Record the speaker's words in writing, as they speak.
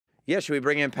Yeah, should we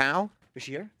bring in Pal? Is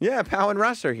she here? Yeah, Pal and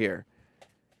Russ are here.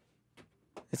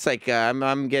 It's like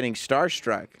I'm getting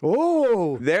starstruck.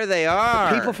 Oh, There they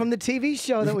are. people from the TV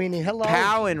show that we need. Hello.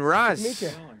 Pal and Russ. Nice to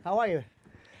meet you. How are you?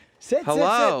 Sit,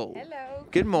 Hello. sit, Hello.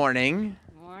 Good morning.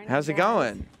 Morning, How's it guys.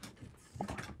 going?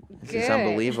 This is Good.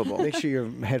 unbelievable. sit. Make sure your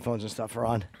headphones and stuff are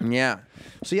on. Yeah.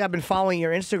 So yeah, I've been following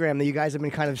your Instagram that you guys have been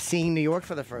kind of seeing New York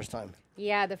for the first time.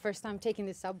 Yeah, the first time taking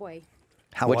the subway.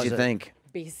 How What'd was you it? think?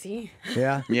 Busy.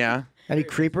 Yeah. Yeah. Any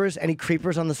creepers? Any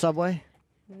creepers on the subway?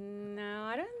 No,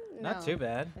 I don't know. Not too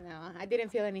bad. No, I didn't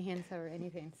feel any hints or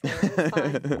anything, so it was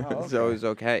fine. So it was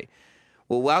okay.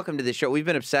 Well, welcome to the show. We've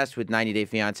been obsessed with 90 Day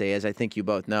Fiance, as I think you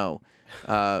both know,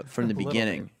 from the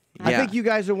beginning. I think you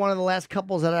guys are one of the last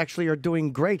couples that actually are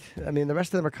doing great. I mean, the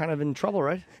rest of them are kind of in trouble,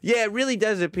 right? Yeah, it really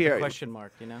does appear. Question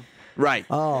mark, you know? Right.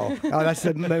 Oh, that's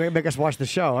to make us watch the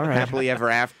show. All right. Happily ever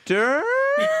after.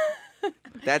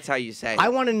 That's how you say it. I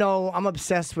want to know. I'm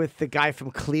obsessed with the guy from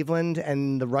Cleveland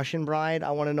and the Russian bride. I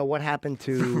want to know what happened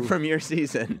to. From your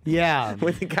season. Yeah,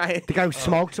 With the guy. the guy who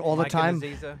smoked all the Mike time. and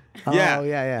Aziza. Oh, Yeah.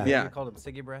 yeah. Yeah. You called him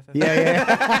Siggy Breath? Yeah,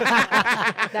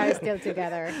 yeah. They're still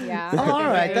together. Yeah. Oh, all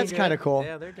right, Very that's good. kind of cool.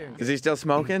 Yeah, they're doing good. Is he still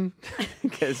smoking?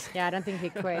 Because Yeah, I don't think he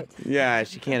quit. yeah,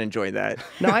 she can't enjoy that.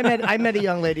 No, I met a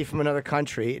young lady from another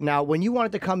country. Now, when you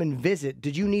wanted to come and visit,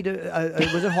 did you need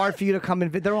was it hard for you to come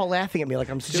and visit? They're all laughing at me like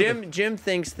I'm stupid. Jim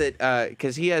thinks that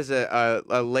because he has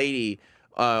a lady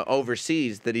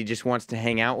overseas that he just wants to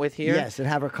hang out with here. Yes, and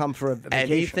have her come for a vacation. And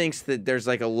he thinks that there's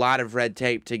like a lot of red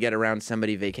tape to get around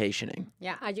somebody vacationing.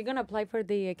 Yeah, are you gonna apply for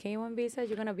the K1 visa?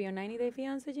 You're gonna be on 90 Day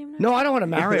Fiance, Jim? No, I don't want to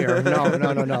marry her.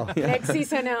 No. Next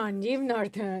season on Jim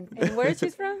Norton. And where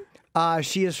she's from?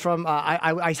 She is from.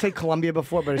 I said Colombia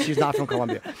before, but she's not from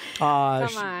Colombia.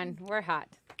 Come on, we're hot.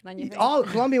 Don't you think? All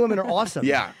Colombian women are awesome.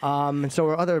 Yeah. And so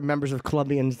are other members of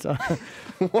Colombians.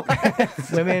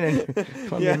 Women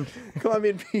and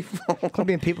Colombian people.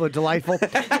 Colombian people are delightful.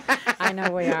 I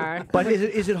know we are. But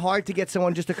is it hard to get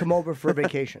someone just to come over for a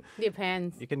vacation?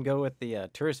 Depends. You can go with the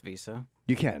tourist visa.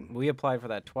 You can. We applied for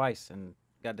that twice and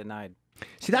got denied.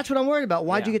 See, that's what I'm worried about.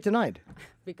 Why'd you Yeah. get denied?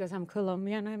 Because I'm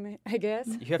Colombian, I guess.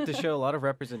 You have to show a lot of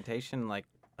representation, like,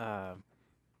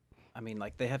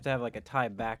 like they have to have like a tie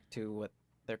back to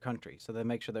their country, so they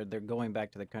make sure they're going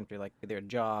back to the country, like their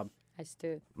job, I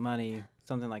stood. money,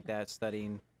 something like that,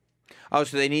 studying. Oh,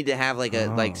 so they need to have like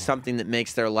like something that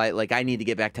makes their life like I need to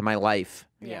get back to my life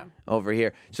Yeah. over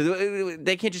here. So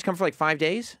they can't just come for like 5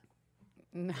 days.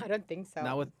 No, I don't think so.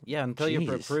 Not with until you're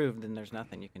Jeez. approved, then there's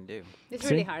nothing you can do. It's See?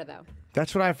 really hard though.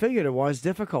 That's what I figured it was.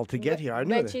 Difficult to get here. I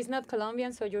knew But that. she's not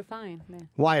Colombian, so you're fine. Man.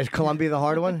 Why is Colombia the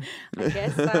hard one? I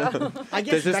guess so. I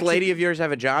Does this lady of yours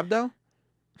have a job though?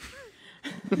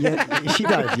 Yeah, she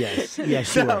does. Yes,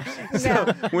 yes, she will.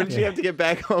 No, Wouldn't she have to get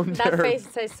back home to that her, face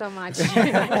says so much.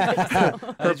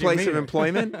 her place of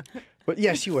employment? But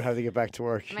yes, she would have to get back to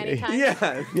work. Many times.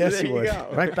 Yeah. Yes, there she you would. go.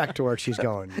 Right back to work. She's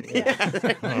going.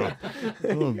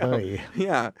 Oh, boy.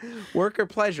 Yeah. Work or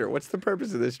pleasure? What's the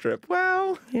purpose of this trip?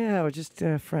 Well, Yeah, we're just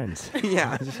friends.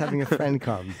 yeah. Just having a friend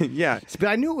come. Yeah. But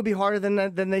I knew it would be harder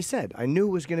than they said. I knew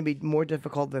it was going to be more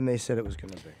difficult than they said it was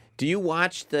going to be. Do you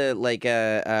watch the like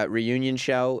reunion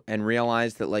show and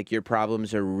realize that like your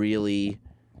problems are really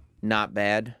not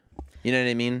bad? You know what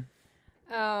I mean?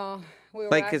 Oh, we were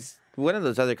Like, cause one of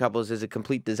those other couples is a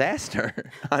complete disaster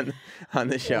on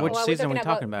the show. Which Well, season are we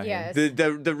talking talking about here? yes.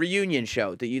 The reunion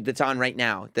show that's on right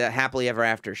now, the Happily Ever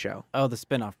After show. Oh, the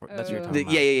spinoff. That's what you're talking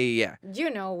about. Yeah. Do you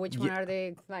know which one are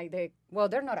they? Like they? Well,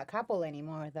 they're not a couple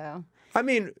anymore, though. I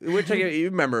mean, we're talking. You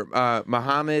remember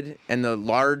Muhammad and the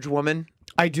large woman?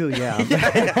 I do, yeah.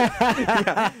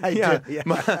 I do, yeah.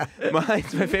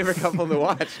 It's my favorite couple to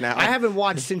watch now. I haven't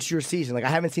watched since your season. Like I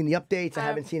haven't seen the updates. I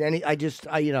haven't seen any. I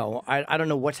don't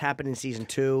know what's happened in season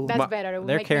 2. That's better. It would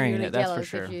they're make me carrying really it, that's for jealous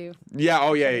sure. If you...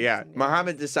 Yeah.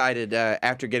 Muhammad decided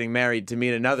after getting married to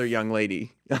meet another young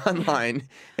lady online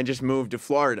and just moved to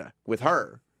Florida with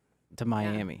her. To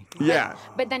Miami. Yeah.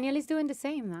 But Danielle is doing the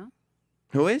same now.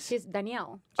 Who is? She's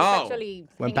Danielle. She's Oh. actually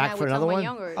Went hanging back out for with another someone one.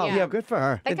 younger. Oh, yeah, good for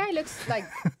her. That guy looks like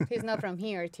he's not from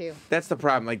here too. That's the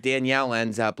problem. Like Danielle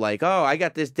ends up like, oh, I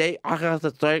got this date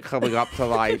coming up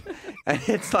tonight, and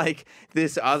it's like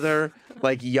this other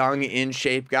like young in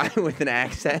shape guy with an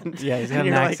accent. Yeah, he's got And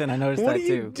an you're like, accent. I noticed what that are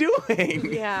you too.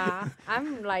 doing? Yeah,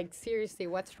 I'm like seriously,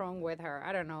 what's wrong with her?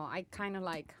 I don't know. I kind of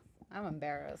like. I'm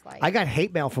embarrassed. Like I got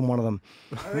hate mail from one of them.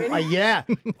 Yeah,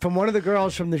 from one of the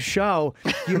girls from the show.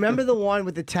 You remember the one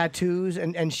with the tattoos?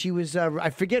 And she was, I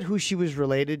forget who she was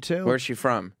related to. Where's she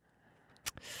from?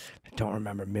 I don't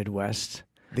remember. Midwest.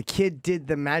 The kid did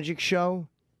the magic show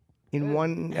in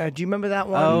one. Do you remember that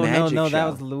one? Oh, Magic no, that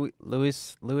show. was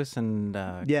Louis and...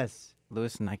 Yes.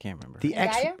 Lewis and I can't remember. The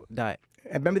ex. Gaia? Diet.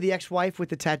 Remember the ex-wife with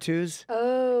the tattoos?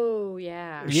 Oh,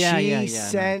 yeah. She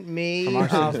sent me From our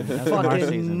season. That's from our fucking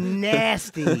season.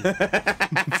 nasty.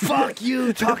 Fuck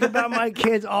you, talking about my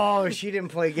kids. Oh, she didn't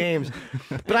play games.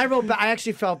 But I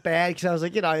actually felt bad because I was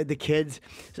like, I had the kids.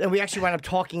 And we actually wound up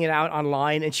talking it out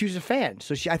online, and she was a fan.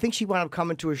 So I think she wound up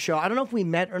coming to a show. I don't know if we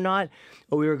met or not,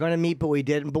 or we were going to meet, but we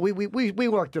didn't. But we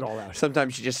worked it all out.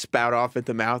 Sometimes you just spout off at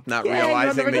the mouth, not Yeah,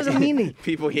 realizing it doesn't mean it.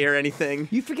 people hear anything.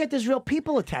 You forget there's real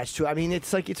people attached to it. I mean,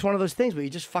 it's one of those things where you're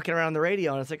just fucking around the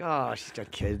radio, and it's like, oh, she's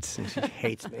got kids, and she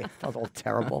hates me. It felt all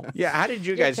terrible. Yeah, how did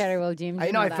you You're guys? terrible, Jim. I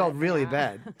You know I that. felt really Yeah.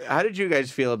 bad. How did you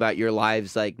guys feel about your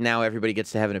lives? Like now, everybody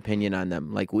gets to have an opinion on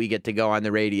them. Like we get to go on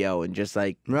the radio and just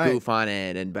like Right. goof on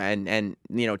it, and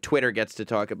Twitter gets to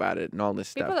talk about it and all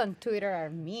this People stuff. on Twitter are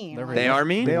mean. They're like, They are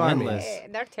mean. They are Relentless.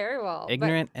 They're terrible. but-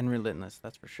 Ignorant and relentless,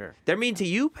 that's for sure. They're mean to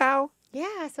you, pal.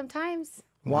 Yeah, sometimes.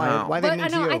 Why? Wow. Why they But mean I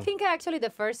to know. you? I think actually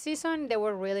the first season they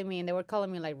were really mean. They were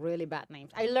calling me like really bad names.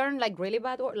 I learned like really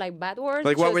bad words.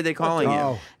 Like what were they calling you?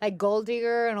 Oh. Like gold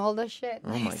digger and all that shit.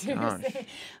 Oh my Seriously. gosh.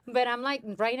 But I'm like,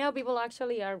 right now people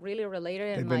actually are really related.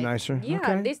 And They've been like, nicer? Yeah.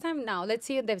 Okay. This time now, let's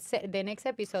see the next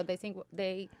episode. Let's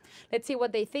see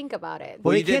what they think about it.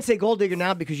 Well, you you can't did- say gold digger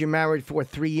now because you're married for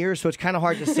 3 years, so it's kind of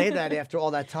hard to say that after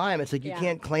all that time. It's like you Yeah.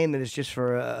 can't claim that it's just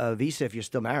for a visa if you're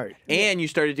still married. And you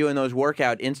started doing those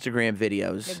workout Instagram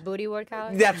videos. The booty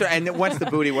workout. That's right. And once the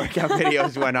booty workout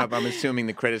videos went up, I'm assuming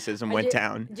the criticism went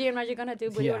down. Jim, are you gonna do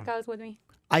booty Yeah. workouts with me?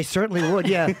 I certainly would,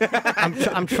 yeah.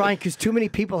 I'm trying because too many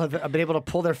people have been able to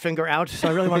pull their finger out, so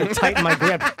I really want to tighten my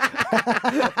grip.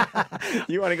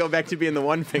 You want to go back to being the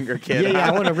one finger kid? Yeah,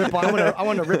 huh? I want to rip. I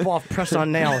want to rip off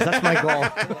press-on nails. That's my goal.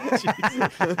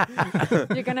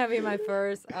 You're gonna be my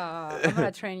first. I'm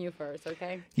gonna train you first,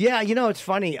 okay? Yeah, it's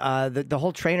funny. The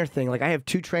whole trainer thing. Like I have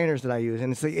 2 trainers that I use,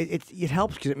 and it's like it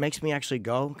helps because it makes me actually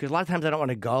go. Because a lot of times I don't want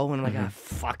to go, and I'm like, ah,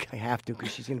 fuck, I have to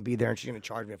because she's gonna be there and she's gonna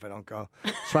charge me if I don't go.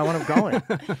 So I want them going.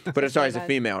 But it's always a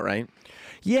female, right?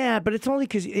 Yeah, but it's only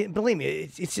because, believe me,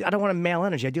 it's I don't want a male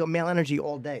energy. I do male energy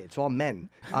all day. It's all men.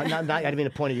 I didn't mean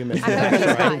to point at you, miss.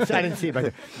 I didn't see it,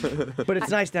 but it's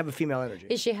nice to have a female energy.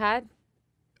 Is she hot?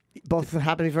 Both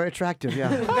happen to be very attractive, yeah.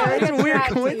 Very That's a weird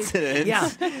attractive. coincidence. Yeah.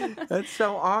 That's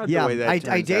so odd Yeah, the way that I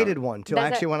turns dated out. one, too. Does I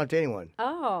it- actually wound up dating one.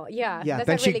 Oh, yeah. Yeah, That's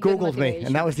then a she really good Googled me, motivation.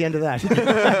 and that was the end of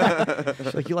that.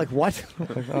 She's like, you like what? I'm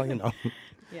like, well,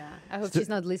 Yeah, I hope she's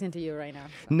not listening to you right now.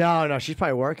 so. No, she's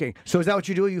probably working. So is that what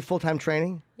you do? Are you full-time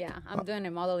training? Yeah, I'm doing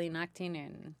the modeling, acting,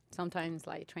 and sometimes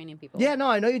like training people. Yeah, no,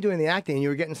 I know you're doing the acting, and you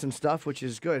were getting some stuff, which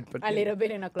is good. But A little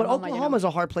bit in But Oklahoma. Oklahoma's a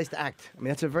hard place to act. I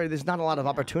mean, there's not a lot of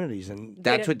opportunities, and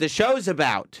That's what the show's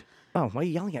about. oh, why are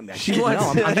you yelling at me? I She didn't know.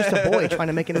 wants- I'm just a boy trying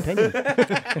to make an opinion.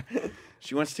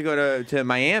 She wants to go to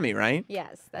Miami, right?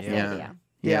 Yes, that's Yeah. the idea.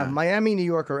 Yeah, Yeah. Miami, New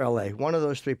York, or LA. One of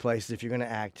those 3 places if you're going to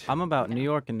act. I'm about New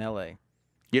York and L.A.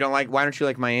 You don't like? Why don't you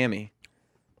like Miami?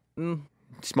 Mm,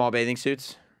 Small bathing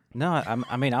suits. no,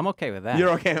 I'm okay with that. You're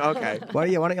okay. Okay. Why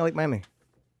don't you like Miami?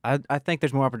 I think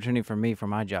there's more opportunity for me for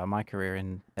my job, my career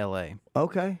in L.A.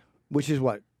 Okay. Which is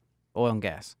what? Oil and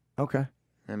gas. Okay.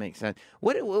 That makes sense.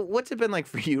 What's it been like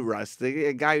for you, Russ?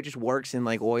 The guy who just works in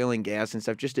like oil and gas and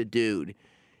stuff, just a dude,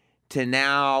 to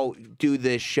now do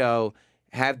this show,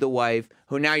 have the wife,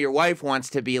 who now your wife wants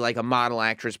to be like a model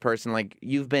actress person. Like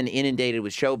you've been inundated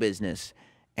with show business,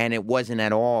 and it wasn't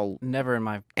at all Never in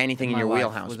my anything in my your life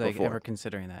wheelhouse was I before. ever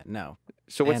considering that. No.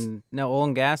 So what's And no, oil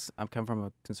and gas. I come from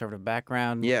a conservative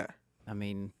background. yeah, I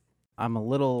mean, I'm a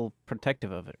little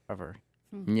protective of her.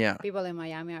 yeah. People in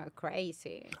Miami are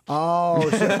crazy. Oh,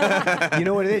 so you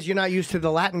know what it is? You're not used to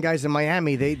the Latin guys in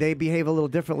Miami. They behave a little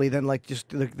differently than like just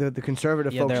the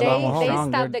conservative Yeah, folks. they're They, a lot in more they Oklahoma.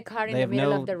 strong. stop They're- the car in they the have middle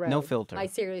no- of the road. no filter.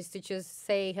 Like seriously, to just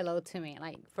say hello to me.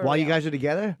 Like for While you real. guys are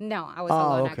together? No, I was Oh,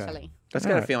 alone okay. actually. That's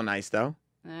gotta Alright. feel nice though.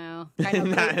 No, kind of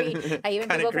Not- creepy. Like even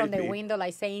kinda people from the creepy. window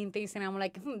like saying things, and I'm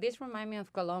like, this remind me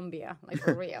of Colombia, like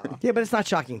for real. Yeah, but it's not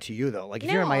shocking to you though. Like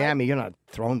if you're in No, Miami, you're not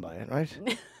thrown by it, right?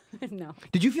 No,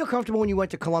 Did you feel comfortable when you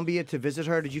went to Colombia to visit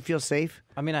her? Did you feel safe?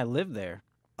 I mean, I lived there.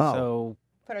 Oh. So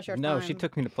for a short no, time. she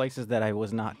took me to places that I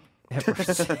was not ever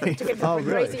safe. to get Oh, to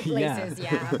really? crazy Yeah. places.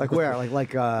 Yeah, Like where?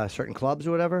 Like certain clubs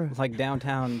or whatever? like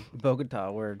downtown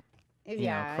Bogota, where you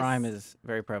know, crime is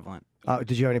very prevalent.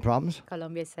 Did you have any problems?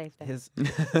 Colombia is safe there. His,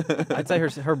 I'd say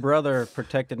her brother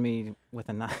protected me with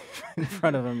a knife in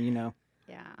front of him. You know,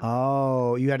 Yeah.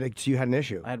 Oh, you had an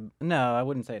issue. I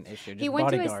wouldn't say an issue. Just He went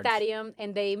to a bodyguards. stadium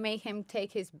and they made him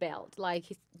take his belt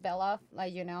off,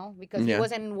 like because Yeah. he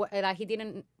wasn't like he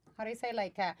didn't. How do you say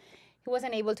he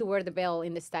wasn't able to wear the belt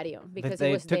in the stadium because They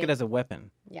it was took the, it as a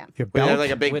weapon. yeah. Your Was there belt?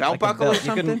 like a big With, belt like, a buckle or belt. You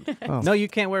something? couldn't- Oh. No, you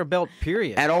can't wear a belt.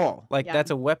 Period. At all. Like Yeah.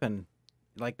 that's a weapon.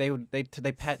 Like they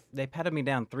patted me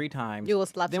down 3 times. You will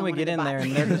slap Then we someone get in in the there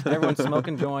back. and everyone's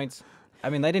smoking joints. I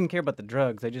mean, they didn't care about the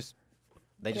drugs. They just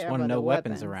Care want to about know the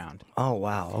weapons weapons. around. Oh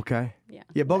wow. Okay. Yeah.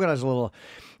 Yeah, Bogota's a little.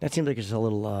 That seems like it's a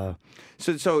little.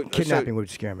 So Kidnapping would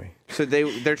scare me. So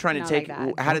they're trying to Not take.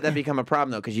 like that. How did that become a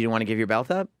problem though? Because you didn't want to give your belt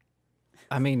up.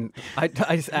 I mean, I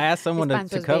asked someone His to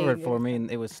pants was cover it big. for me, and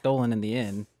it was stolen in the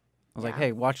end. I was like, Yeah.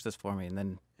 "Hey, watch this for me," and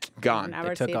then Gone.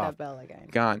 Never took see off. that bell again.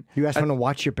 Gone. You asked someone to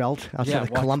watch your belt outside Yeah, the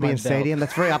watch my Colombian belt. Stadium.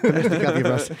 That's very optimistic of you,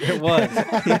 Russ. it was.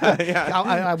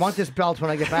 I want this belt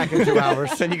when I get back in 2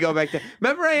 hours. Then you go back there.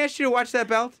 Remember, I asked you to watch that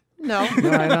belt. No.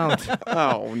 No, I don't.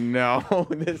 Oh no.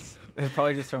 This. It's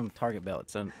probably just from Target belt,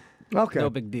 so Okay. no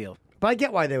big deal. But I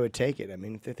get why they would take it. I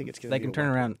mean, if they think it's going to They can turn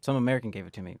around. Some American gave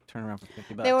it to me. Turn around for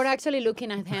 $50. They were actually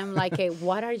looking at him like,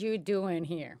 "What are you doing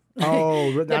here?"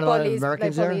 Oh, The not a lot of police,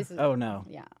 Americans the there? police. Oh no!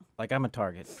 Yeah, Like I'm a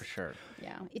target for sure.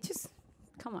 yeah. It just,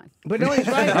 come on. But no, he's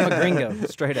right. I'm a gringo,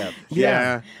 straight up.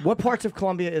 Yeah. What parts of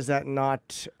Colombia is that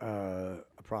not a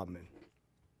problem in?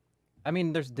 I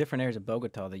mean, there's different areas of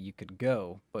Bogota that you could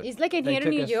go, but It's like in they here in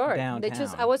took New us York. downtown. They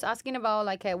just, I was asking about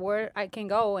like where I can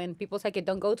go, and people like,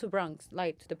 "Don't go to Bronx,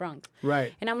 like to the Bronx."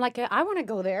 Right. And I'm like, "I want to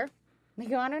go there." They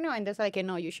go, "I don't know," and they're like,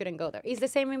 "No, you shouldn't go there." It's the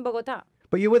same in Bogota.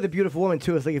 But you're with a beautiful woman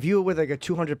too. It's like if you were with like a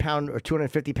 200-pound or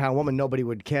 250-pound woman, nobody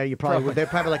would care. You probably would. They're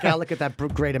probably like, "Oh, look at that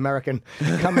great American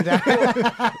coming down."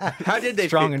 How did they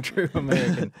strong feel, and true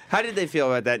American. How did they feel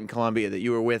about that in Colombia? That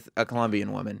you were with a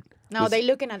Colombian woman? No, Was- they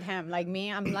looking at him like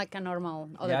me. I'm like a normal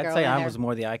other Yeah, girl. I'd say in I there. was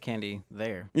more the eye candy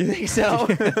there. You think so?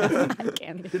 I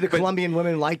can't. Did the Colombian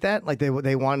women like that? Like they want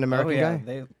an American Oh yeah,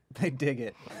 guy? they dig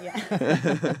it.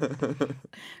 Yeah.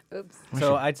 Oops.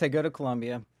 So I'd say go to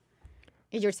Colombia.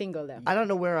 You're single though. I don't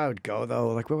know where I would go though.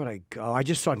 Like where would I go? I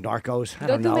just saw Narcos. I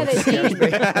Go don't to know. It scares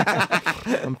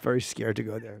Medellin. me. I'm very scared to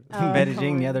go there.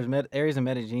 Medellin, yeah, there's areas in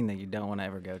Medellin that you don't want to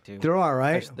ever go to. They're all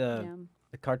right. There's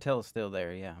the cartel is still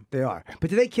there, yeah. They are. But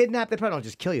do they kidnap? They probably don't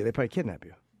just kill you. They probably kidnap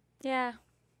you. Yeah.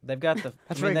 They've got the.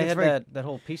 That's I mean, very- they that's had very- that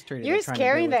whole peace treaty. You're they're trying to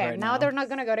scary deal with there. right now they're not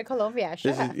gonna go to Colombia.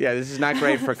 Shut up. This is not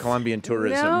great for Colombian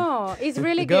tourism. No, it's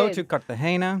really Go good. to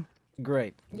Cartagena,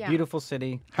 great, Yeah. beautiful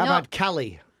city. How No. about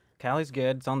Cali? Cali's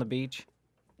good. It's on the beach.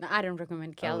 No, I don't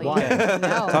recommend Cali. why? No, Talk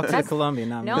to the that's, Colombian.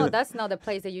 Not no, me. that's not the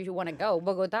place that you want to go.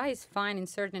 Bogota is fine in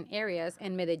certain areas,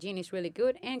 and Medellin is really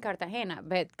good, and Cartagena.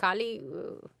 But Cali,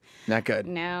 Not good.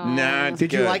 No. Nah, it's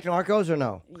Did you good. like Narcos or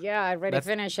no? yeah, I already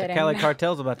finished it. The and Cali now-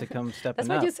 cartel's about to come stepping That's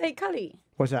up. why you say Cali.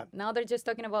 What's that? Now they're just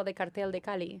talking about the Cartel de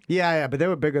Cali. Yeah, but they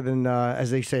were bigger than,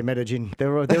 as they say, Medellin. They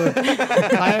were.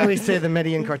 I always say the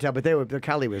Medellin cartel, but the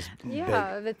Cali was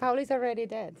Yeah, the Pauli's already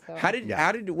dead. So.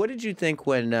 What did you think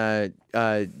when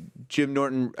Jim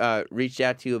Norton reached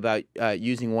out to you about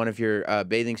using one of your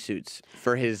bathing suits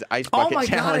for his ice bucket my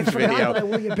God, I challenge forgot video? that I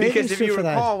wore your bathing Because if suit you for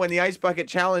that. recall, when the ice bucket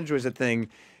challenge was a thing,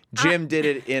 Jim did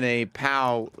it in a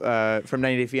POW from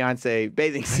 90 Day Fiance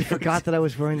bathing suit. I forgot that I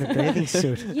was wearing the bathing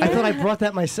suit. I thought I brought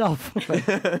that myself.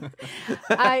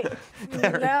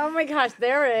 Oh my gosh,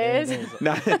 there it is.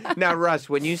 Now, Russ,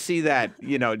 when you see that,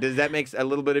 does that make a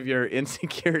little bit of your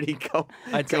insecurity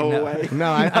I'd say go no. away?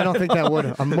 No, I don't think that would.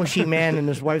 A mushy man in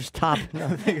his wife's top. No.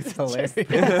 I think it's hilarious.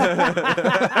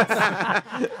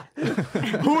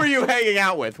 Who are you hanging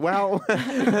out with? Well,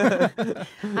 I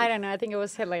don't know. I think it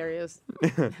was hilarious.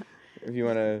 if you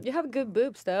want to. You have good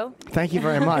boobs, though. Thank you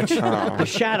very much. The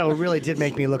shadow really did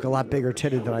make me look a lot bigger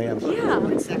titted than I am. Yeah.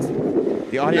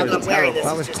 The audio is terrible.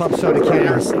 That was Club Soda Candy.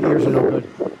 Ears are no good.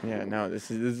 Yeah, no,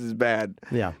 this is bad.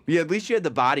 Yeah. Yeah, at least you had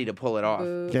the body to pull it off.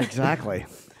 Yeah, exactly.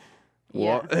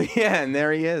 Yeah. Well, yeah, and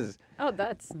there he is. Oh,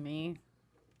 that's me.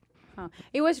 Huh.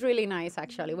 It was really nice,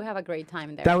 actually. We have a great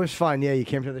time there. That was fun. Yeah, you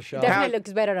came to the show. Definitely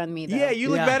looks better on me, though. Yeah, you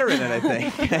look Yeah. better in it, I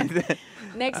think.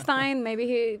 Next time, maybe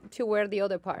he to wear the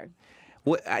other part.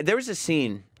 There was a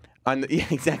scene on the, yeah,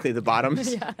 exactly, the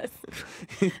bottoms. Yes.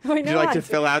 Would you like to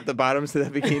fill out the bottoms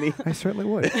of that bikini? I certainly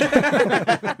would.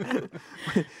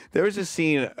 There was a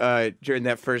scene during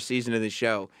that first season of the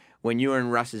show when you were in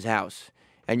Russ's house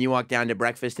and you walked down to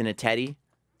breakfast in a teddy.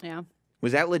 Yeah.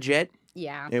 Was that legit?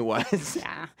 Yeah. It was.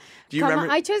 Yeah. Do you Come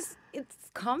remember? on, it's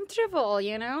comfortable,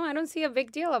 I don't see a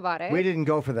big deal about it. We didn't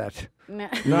go for that. No.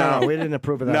 No, we didn't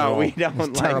approve of that. at No, all. we It's don't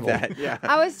like terrible. that. Yeah.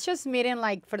 I was just meeting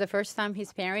for the first time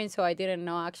his parents, so I didn't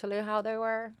know actually how they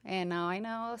were, and now I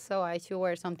know, so I should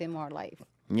wear something more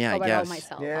Yeah, I overall guess.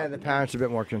 myself. Yeah, the parents are a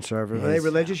bit more conservative. Are they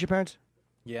religious, your parents?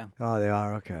 Yeah. Oh, they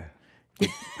are. Okay.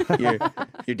 your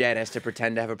your dad has to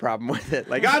pretend to have a problem with it.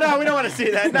 Like, oh no, we don't want to see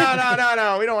that.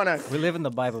 No, we don't want to. We live in the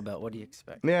Bible Belt. What do you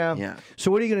expect? Yeah. Yeah.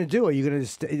 So what are you going to do? Are you going to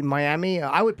stay in Miami?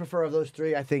 I would prefer of those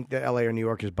three. I think that LA or New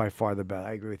York is by far the best.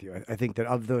 I agree with you. I think that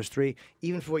of those three,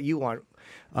 even for what you want,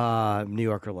 New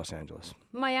York or Los Angeles.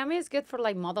 Miami is good for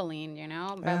like modeling, you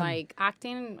know, but like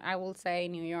acting, I will say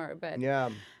New York. But Yeah,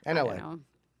 and I LA. don't know.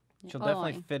 She'll Oh,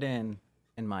 definitely fit in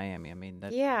Miami. I mean,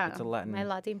 Yeah, it's a Latin. my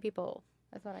Latin people.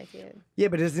 That's what I did. Yeah,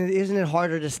 but isn't it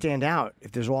harder to stand out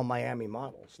if there's all Miami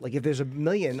models? Like if there's a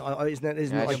million, isn't it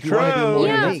That's like you want to be true. more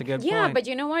Yeah, that's unique? a good yeah, point. but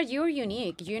you know what? You're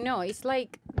unique. You know, it's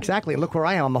like Exactly. Look where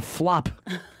I am. I'm a flop.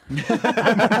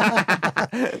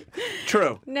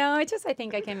 True. no. It's just I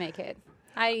think I can make it.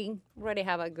 I already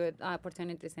have a good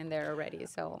opportunities in there already.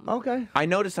 So Okay. I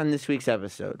noticed on this week's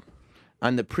episode,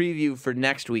 on the preview for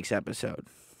next week's episode,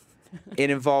 it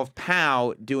involved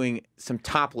Pao doing some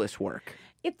topless work.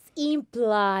 it's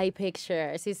imply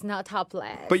pictures. It's not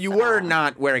topless. But you were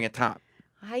not wearing a top.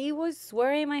 I was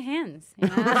wearing my hands. You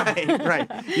know? Right.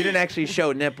 You didn't actually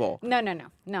show nipple. No.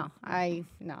 I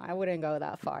wouldn't go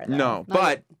that far. Though. No, Not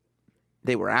but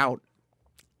they were out.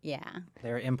 yeah.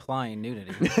 They're implying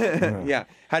nudity. Yeah.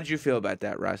 How did you feel about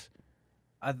that, Russ?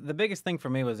 The biggest thing for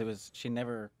me was she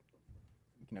never,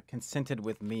 consented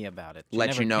with me about it. She Let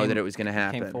never you know came- that it was going to Came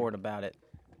happen. forward about it.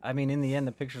 I mean, in the end,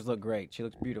 the pictures look great. She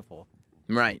looks beautiful.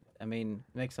 Right. I mean,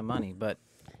 make some money, but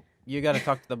you got to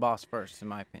talk to the boss first, in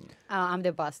my opinion. I'm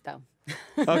the boss though.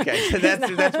 Okay. So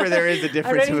that's where there is a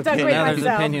difference already of talked with opinion. Now there's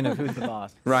myself. opinion of who's the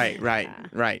boss.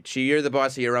 Right. You're the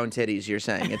boss of your own titties, you're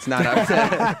saying. It's not up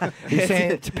to... He's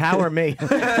saying it's power me.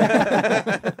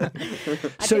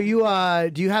 So you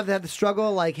do you have that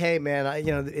struggle? Like, hey man,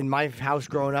 in my house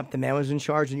growing up, the man was in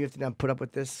charge, and you have to now put up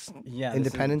with this Yeah,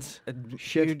 independence. A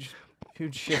shit.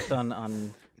 huge shift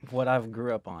on what I've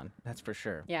grew up on. That's for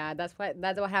sure. Yeah, that's what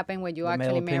happened when you The male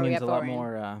actually marry a opinion's a lot foreign.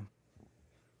 more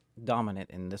dominant,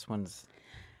 and this one's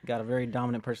got a very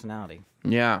dominant personality.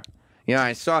 Yeah.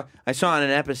 I saw on an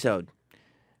episode,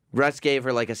 Russ gave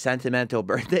her like a sentimental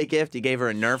birthday gift. He gave her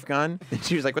a Nerf gun, and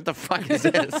she was like, "What the fuck is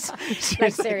this?" She Like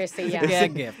was like, seriously, The yeah.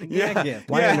 gag gift. The gag gift.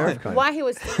 Why a Nerf gun? Why he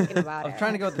was thinking about I it? was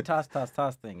trying to go with the toss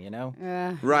thing, you know?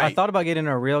 Right. I thought about getting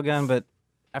her a real gun, but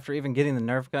after even getting the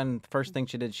Nerf gun, the first thing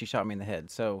she did, she shot me in the head.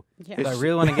 So, Yeah. do I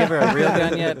really want to give her a real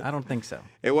gun yet? I don't think so.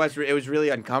 It was really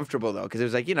uncomfortable though, because it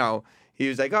was like, he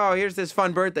was like, "Oh, here's this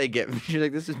fun birthday gift." She's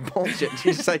like, "This is bullshit."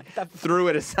 She just like threw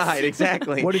it aside.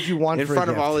 Exactly. What did you want in for a front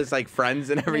of gift? all his like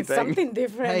friends and Like everything? something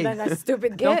different Hey, than a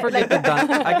stupid gift. Don't forget like, the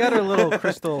I got her a little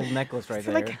crystal necklace right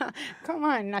there like, come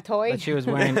on, a toy. that she was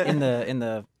wearing in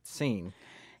the scene.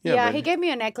 Yeah, but- he gave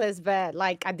me a necklace, but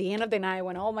like at the end of the night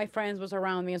when all my friends was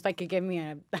around me, it's like he gave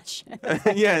me that shit.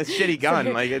 Yeah, it's shitty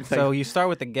gun. Like it's So like, you start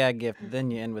with the gag gift,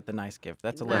 then you end with the nice gift.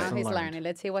 That's a Now lesson he's learned. learning.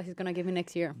 Let's see what he's gonna give me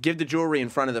next year. give the jewelry in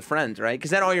front of the friends, right? Because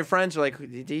then all your friends are like,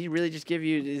 "Did he really just give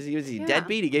you? Was he Yeah.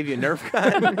 deadbeat? He gave you a Nerf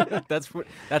gun?"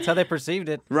 That's how they perceived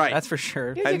it. Right. That's for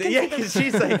sure. Yeah. And can yeah, see the- because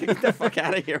she's like, "Get the fuck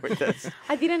out of here with this."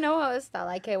 I didn't know I was that.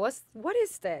 Like, what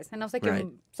is this? And I was like, Right.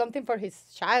 something for his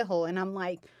childhood. And I'm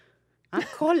like,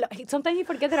 sometimes he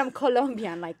forget that I'm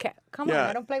Colombian. Like, come on, Yeah.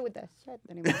 I don't play with that shit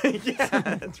anymore.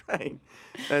 Yeah, that's right.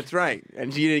 That's right.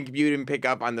 And you didn't pick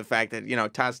up on the fact that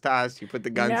toss. You put the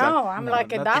guns No, up. I'm No,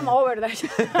 like, nothing. I'm over that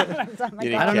shit. I'm like,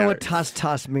 You I don't know what Carrots.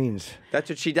 toss means. That's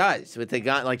what she does with the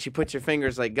gun. Like she puts her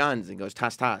fingers like guns and goes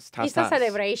toss. it's a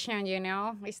celebration, you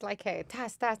know. It's like a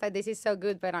task. Like, this is so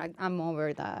good, but I'm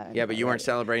over that. Yeah, but you weren't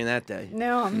celebrating that day.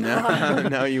 No, I'm not. No,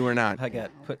 no, you were not. I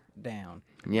got put down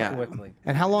Yeah. quickly.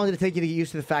 And how long did it take you to get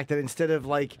used to the fact that instead of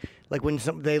like when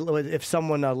if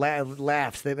someone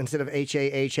laughs, they, instead of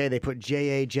HAHA, they put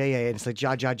JAJA, and it's like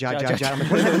ja. I'm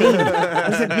like, what does that mean? What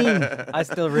does that mean? I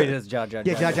still read it as ja.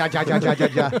 Yeah,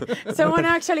 ja. Someone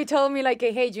actually told me, like,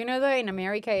 hey, do you know that in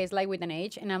America it's like with an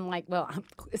H? And I'm like, well, I'm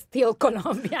still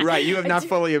Colombian. Right, you have not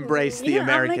fully embraced the Yeah, I'm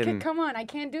American. like, come on, I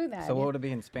can't do that. So what would it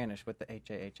be in Spanish with the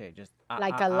HAHA? Just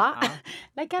Like a lot,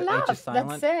 like a The H lot. is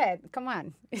That's silent? it. Come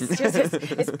on, it's just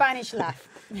a Spanish laugh.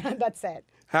 That's it.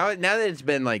 How now that it's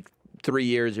been like 3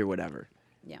 years or whatever,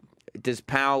 Yeah. does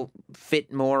Pal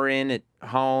fit more in at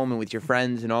home and with your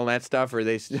friends and all that stuff, or are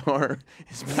they or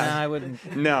is No, Pal- I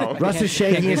wouldn't. No. Russ is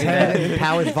shaking his head, and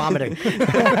Pow is vomiting.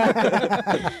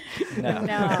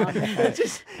 No.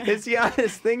 It's the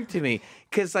honest thing to me,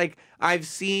 because like I've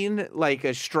seen like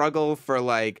a struggle for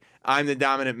like I'm the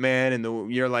dominant man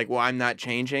and you're like, well, I'm not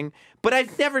changing, but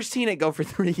I've never seen it go for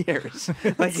 3 years.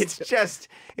 Like it's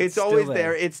still always there.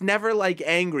 there. It's never like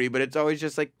angry, but it's always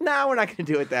just like, no, we're not going to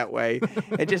do it that way,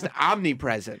 and just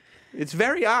omnipresent. It's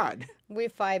very odd. We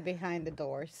fight behind the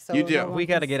doors. So You do. no one We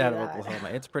got to can get see out of that. Oklahoma.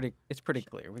 It's pretty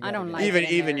clear. We I gotta don't get like out. Even it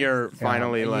in even there. you're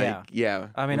finally Yeah. yeah.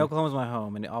 I mean, Oklahoma's my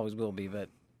home, and it always will be. But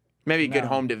Maybe a good No.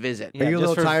 home to visit. yeah, you a just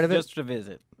little for- tired of it? Just to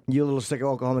visit. You a little sick of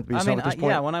Oklahoma to be I mean, at this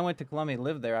point? yeah. When I went to Colombia,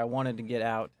 lived there, I wanted to get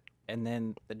out, and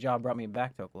then the job brought me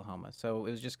back to Oklahoma. So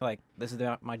it was just like, this is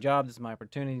my job, this is my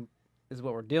opportunity, this is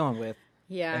what we're dealing with.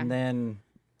 Yeah. And then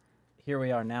here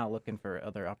we are now looking for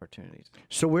other opportunities.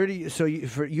 So where do you? So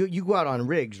you go out on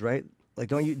rigs, right? Like,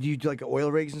 do you do like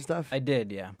oil rigs and stuff? I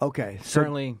did, yeah. Okay. So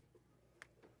Currently,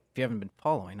 if you haven't been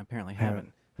following, apparently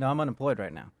haven't. No, I'm unemployed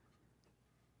right now.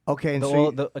 okay, and The so oil,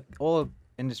 you- the oil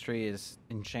industry is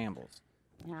in shambles.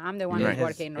 Yeah, I'm the one Right. who's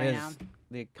working right now.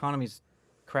 The economy's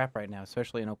crap right now,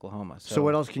 especially in Oklahoma. so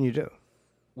what else can you do?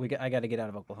 I got to get out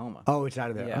of Oklahoma. Oh, it's out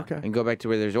of there. Yeah. Okay. And go back to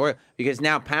where there's oil because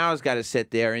now Pow's got to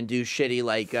sit there and do shitty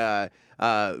like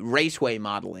raceway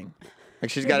modeling. Like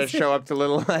she's got to show up to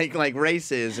little like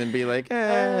races and be like,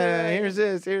 here's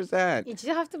this, here's that. You just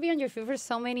have to be on your feet for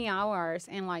so many hours,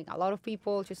 and like a lot of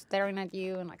people just staring at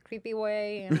you in like creepy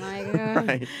way, and like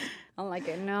Right. I'm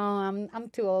like, no, I'm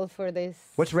too old for this.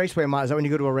 What's raceway mod? Is that when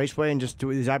you go to a raceway and just do?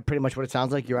 Is that pretty much what it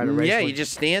sounds like? You're at a raceway. Yeah, you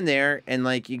just stand there and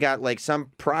like you got like some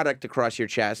product across your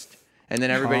chest, and then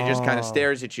everybody just kind of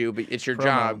stares at you, but it's your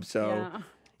job. So Yeah.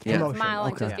 Yeah. And Promotion, smile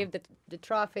and okay. just give the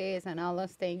trophies and all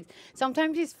those things.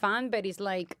 Sometimes it's fun, but it's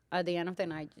like at the end of the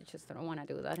night, you just don't want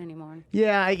to do that anymore.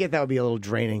 Yeah, I get that would be a little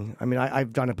draining. I mean,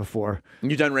 I've done it before.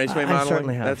 you done raceway I modeling?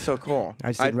 certainly have. That's so cool. I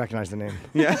just didn't recognize the name.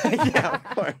 Yeah, yeah, of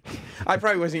course. I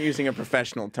probably wasn't using a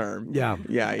professional term. Yeah.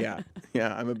 Yeah.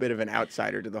 I'm a bit of an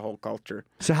outsider to the whole culture.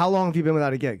 So how long have you been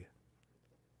without a gig?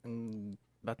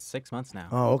 About 6 months now.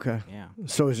 Oh, okay. Yeah.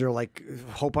 So is there like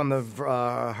hope on the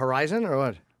horizon or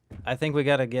what? I think we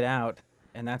got to get out,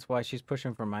 and that's why she's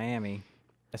pushing for Miami.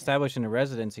 Establishing a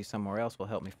residency somewhere else will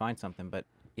help me find something, but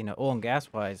oil and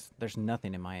gas wise, there's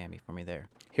nothing in Miami for me there.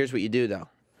 Here's what you do though: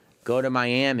 go to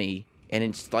Miami, and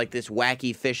it's like this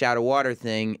wacky fish out of water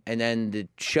thing, and then the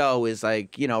show is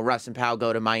like, Russ and Pal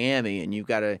go to Miami, and you've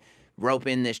got to rope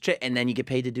in this chick, and then you get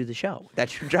paid to do the show.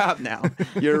 That's your job now.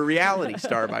 You're a reality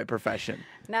star by profession.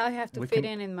 Now I have to fit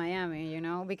in Miami,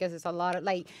 because it's a lot of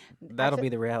like. That'll be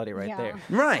the reality right Yeah. there.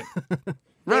 Right. They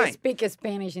Right. speak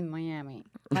Spanish in Miami,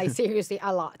 like seriously,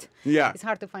 a lot. Yeah. It's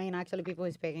hard to find actually people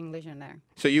who speak English in there.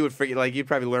 So you would forget, like you'd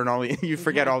probably learn you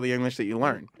forget all the English that you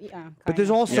learned. Yeah. But there's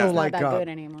kinda. also It's like not that good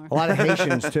anymore. a lot of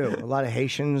Haitians too. A lot of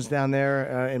Haitians down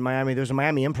there in Miami. There's a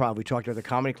Miami Improv. We talked to at the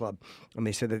comedy club, and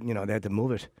they said that they had to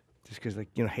move it just because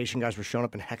Haitian guys were showing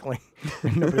up and heckling,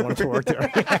 and nobody wanted to work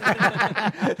there.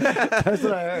 That's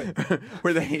what I heard.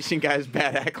 Were the Haitian guys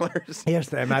bad hecklers?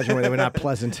 Yes, I imagine where they were not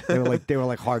pleasant. They were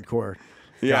like hardcore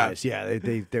Yeah. guys. Yeah,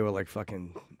 they were like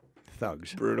fucking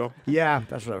thugs. Brutal. Yeah,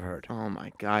 that's what I've heard. Oh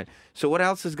my God. So what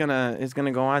else is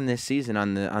gonna go on this season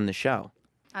on the show?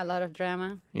 A lot of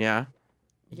drama. Yeah.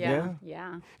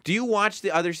 Yeah. Do you watch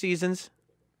the other seasons?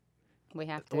 We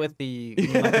have to. With the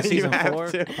You season have 4,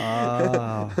 to.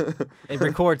 Oh. it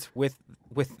records with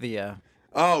the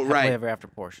Oh, happily right. ever after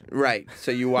portion. Right.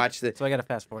 So you watch the. So I got to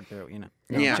fast forward through it. No,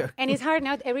 Yeah. I'm joking. And it's hard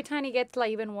now. Every time it gets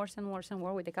like even worse and worse and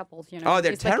worse with the couples. Oh,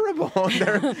 they're It's like- terrible.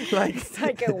 They're like. It's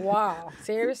like wow,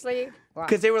 seriously. Wow.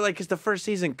 Because they were like, because the first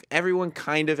season, everyone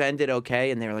kind of ended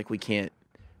okay, and they were like, we can't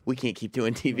keep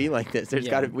doing TV like this.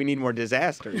 We need more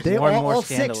disasters. They More and all, more all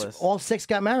scandalous. all six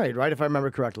got married, right? If I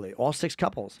remember correctly, all 6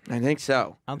 couples. I think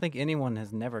so. I don't think anyone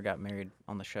has never got married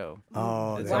on the show.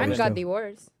 Oh, It's they One always got do.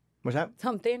 divorced. What's that?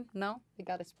 Something. No, they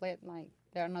got a split. Like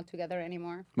they're not together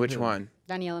anymore. Which one?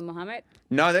 Danielle and Mohammed.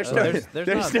 No, they're still there's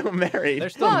they're not- still married. They're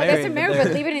still No, married. they're married, but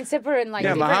living in separate like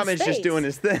yeah, different Muhammad's states. just doing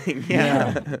his thing.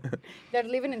 Yeah. They're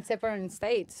living in separate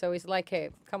states, so it's like, hey,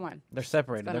 come on. They're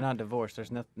separated. gonna- They're not divorced.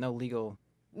 There's no legal.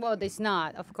 Well, it's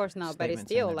not, of course not, but it's Statements in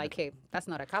still there. like, hey, that's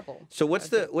not a couple. So what's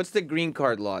the green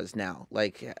card laws now?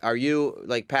 Like, are you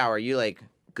like Pow? Are you like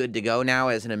good to go now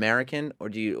as an American, or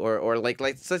do you or like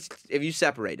if you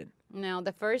separated? No,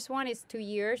 the first one is 2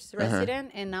 years Uh-huh.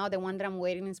 resident, and now the one that I'm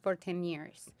waiting is for 10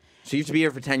 years. So you have to be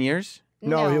here for 10 years?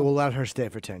 No, it will let her stay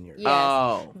for 10 years. Yes.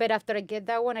 Oh. But after I get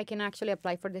that one, I can actually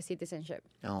apply for the citizenship.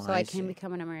 Oh, so I I can see.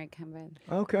 become an American.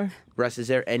 But Okay. Russ, is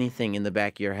there anything in the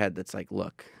back of your head that's like,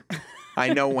 look,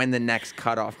 I know when the next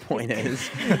cutoff point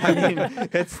is. I mean,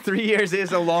 it's 3 years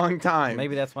is a long time.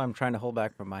 Maybe that's why I'm trying to hold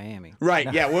back from Miami.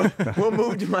 Right, yeah, we'll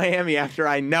move to Miami after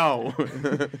I know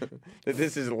that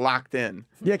this is locked in.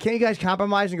 Yeah, can't you guys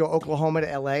compromise and go Oklahoma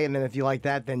to LA, and then if you like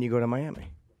that, then you go to Miami?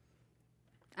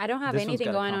 I don't have This one's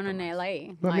anything gotta going on in compromise.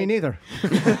 LA. Well, me Like, neither.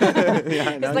 Yeah,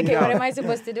 I know. It's like, Yeah. what am I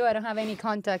supposed to do? I don't have any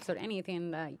contacts or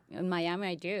anything. In Miami,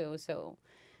 I do. So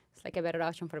it's like a better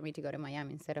option for me to go to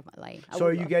Miami instead of LA. So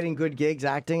are you getting good gigs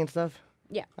acting and stuff?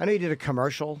 Yeah. I know you did a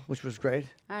commercial, which was great.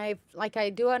 I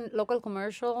do a local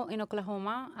commercial in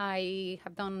Oklahoma. I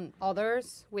have done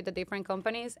others with the different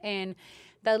companies, and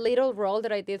that little role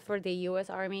that I did for the U.S.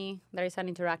 Army, there is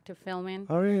an interactive filming.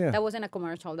 Oh, yeah. That wasn't a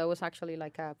commercial. That was actually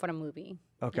like for a movie.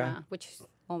 Okay. Yeah, which,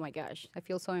 oh my gosh, I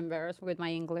feel so embarrassed with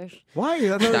my English. Why?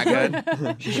 I thought Not it was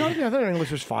good. She showed me. I thought her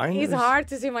English was fine. It's hard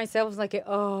to see myself like,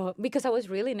 oh, because I was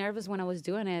really nervous when I was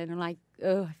doing it, and I'm like,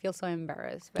 oh, I feel so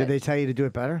embarrassed. But Did they tell you to do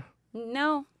it better?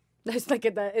 no, that's like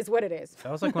it's what it is.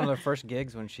 That was like one of the first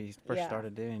gigs when she first Yeah.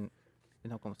 started doing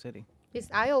in Oklahoma City.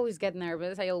 I always get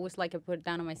nervous. I always like to put it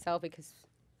down on myself because,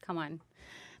 come on,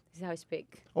 this is how I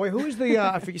speak. Oh, wait, who was the?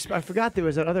 I forgot there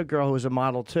was that other girl who was a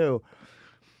model too.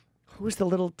 Who was the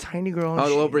little tiny girl? Oh,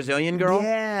 the little Brazilian girl?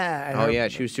 Yeah. and Oh, her- yeah,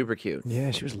 she was super cute.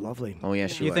 Yeah, she was lovely. Oh, yeah,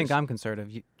 she You was. think I'm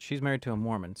conservative? She's married to a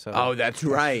Mormon, so Oh, that's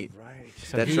right. Right.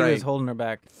 so that's he right. was holding her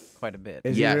back quite a bit.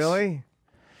 Is Yes. he really?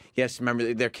 Yes,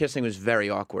 remember, their kissing was very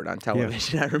awkward on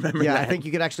television. I remember Yeah, that. I think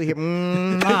you could actually hear.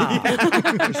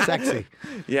 Mwah. Sexy.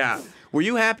 Yeah. Were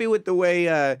you happy with the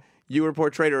way you were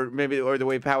portrayed, or the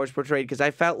way Power was portrayed? Because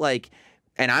I felt like,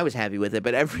 and I was happy with it,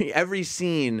 but every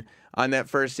scene on that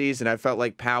first season, I felt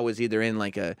like Pow was either in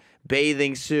like a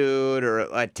bathing suit or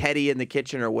a teddy in the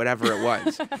kitchen or whatever it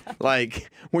was. Like,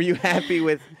 were you happy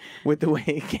with the way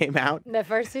it came out? The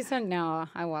first season, no,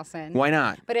 I wasn't. Why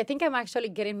not? But I think I'm actually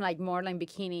getting like more like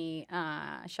bikini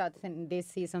shots in this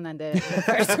season than the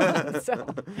first one. So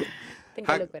I think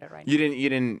I look better right now. You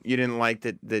didn't like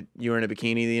that you were in a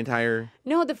bikini the entire.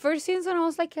 No, the first season I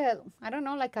was like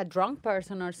a drunk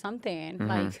person or something.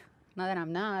 Like, not that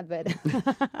I'm not, but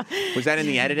Was that in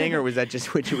the editing, or was that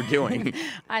just what you were doing?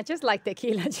 I just like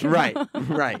tequila. You Right, know?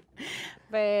 right.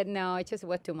 But no, it just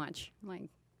was too much. Like,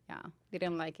 yeah,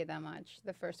 didn't like it that much.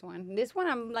 The first one. This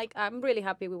one, I'm really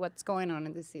happy with what's going on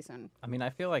in this season. I mean, I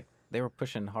feel like they were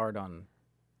pushing hard on,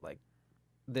 like,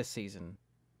 this season.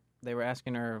 They were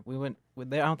asking her. I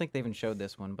don't think they even showed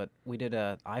this one, but we did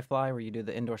a iFly where you do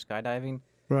the indoor skydiving.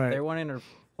 Right. They were wanting her to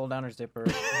pull down her zipper,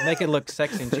 make it look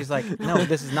sexy, and she's like, "No,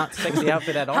 this is not sexy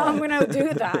outfit at all." How am I gonna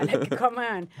do that? Like, come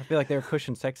on. I feel like they were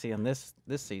pushing sexy on this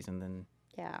season than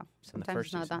Yeah, in the sometimes first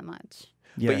it's not season. that much.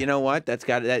 Yeah. But you know what?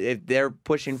 If they're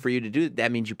pushing for you to do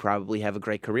that means you probably have a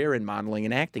great career in modeling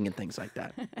and acting and things like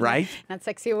that, right? Not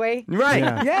sexy way. Right.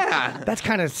 Yeah. Yeah. That's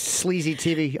kind of sleazy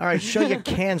TV. All right, show your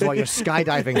cans while you're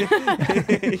skydiving.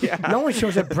 No one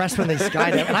shows their breasts when they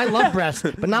skydive. And I love breasts,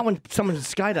 but not when someone's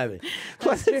skydiving.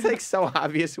 Plus, it's like so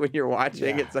obvious when you're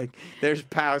watching. Yeah. It's like there's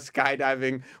Pau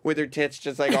skydiving with her tits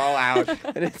just like all out,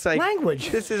 and it's like Language.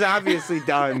 This is obviously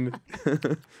done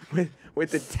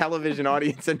with the television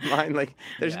audience in mind. Like,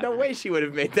 there's no way she would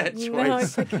have made that choice. No,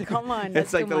 it's like, come on. That's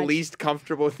It's like too the much. least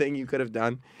comfortable thing you could have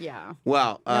done. Yeah.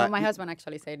 Well, No, my husband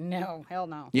actually said, no, hell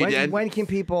no. you did. When can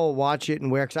people watch it and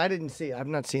where? Because I didn't see it. I've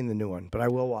not seen the new one, but I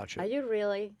will watch Are it. you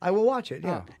really? I will watch it,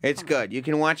 yeah. It's good. You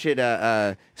can watch it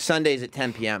Sundays at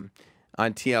 10 p.m.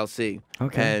 on TLC.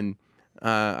 Okay. And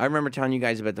I remember telling you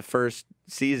guys about the first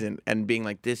season and being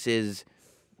like,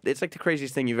 it's like the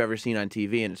craziest thing you've ever seen on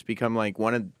TV, and it's become like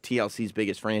one of TLC's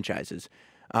biggest franchises.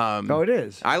 Oh, it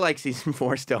is? I like season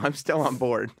 4 still. I'm still on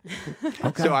board.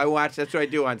 Okay. So that's what I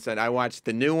do on Sunday. I watch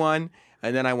the new one,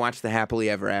 and then I watch the Happily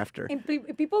Ever After. And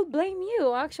people blame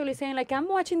you, actually, saying, like, I'm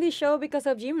watching this show because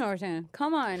of Jim Norton.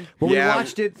 Come on. Well, Yeah. we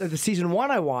watched it, the season 1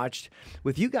 I watched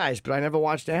with you guys, but I never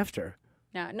watched after.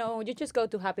 No, you just go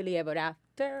to Happily Ever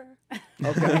After.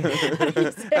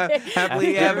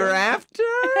 Happily Ever After?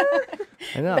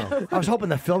 I know. I was hoping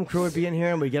the film crew would be in here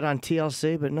and we'd get on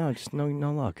TLC, but no, just no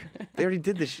luck. They already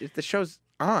did this. The show's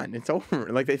on. It's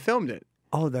over. Like, they filmed it.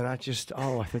 Oh, they're not just.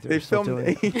 Oh, I thought they They were still filmed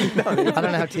doing it. No, I don't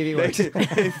know how TV works.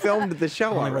 they filmed the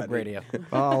show only already. Rock Radio.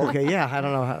 Oh, okay. Yeah, I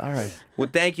don't know. All right. Well,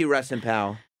 thank you, Russ and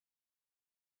Pal.